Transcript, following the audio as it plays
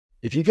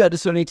If you've got a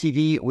Sony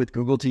TV with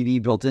Google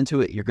TV built into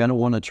it, you're going to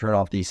want to turn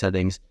off these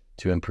settings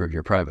to improve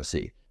your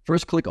privacy.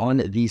 First, click on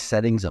the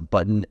settings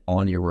button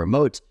on your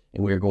remote,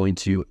 and we're going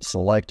to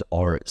select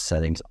our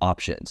settings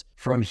options.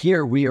 From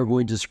here, we are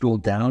going to scroll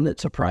down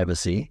to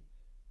privacy,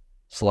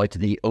 select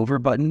the over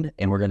button,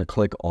 and we're going to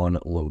click on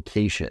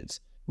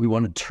locations. We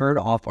want to turn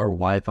off our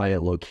Wi-Fi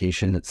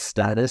location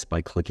status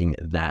by clicking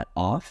that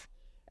off.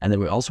 And then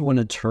we also want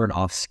to turn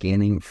off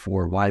scanning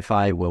for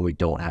Wi-Fi when we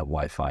don't have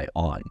Wi-Fi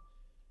on.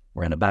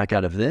 We're going to back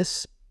out of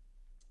this.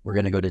 We're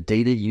going to go to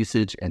data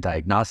usage and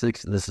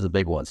diagnostics. This is a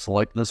big one.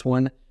 Select this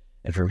one.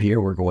 And from here,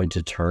 we're going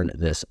to turn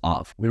this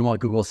off. We don't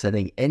want Google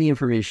sending any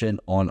information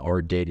on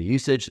our data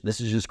usage.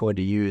 This is just going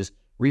to use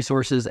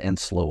resources and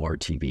slow our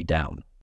TV down.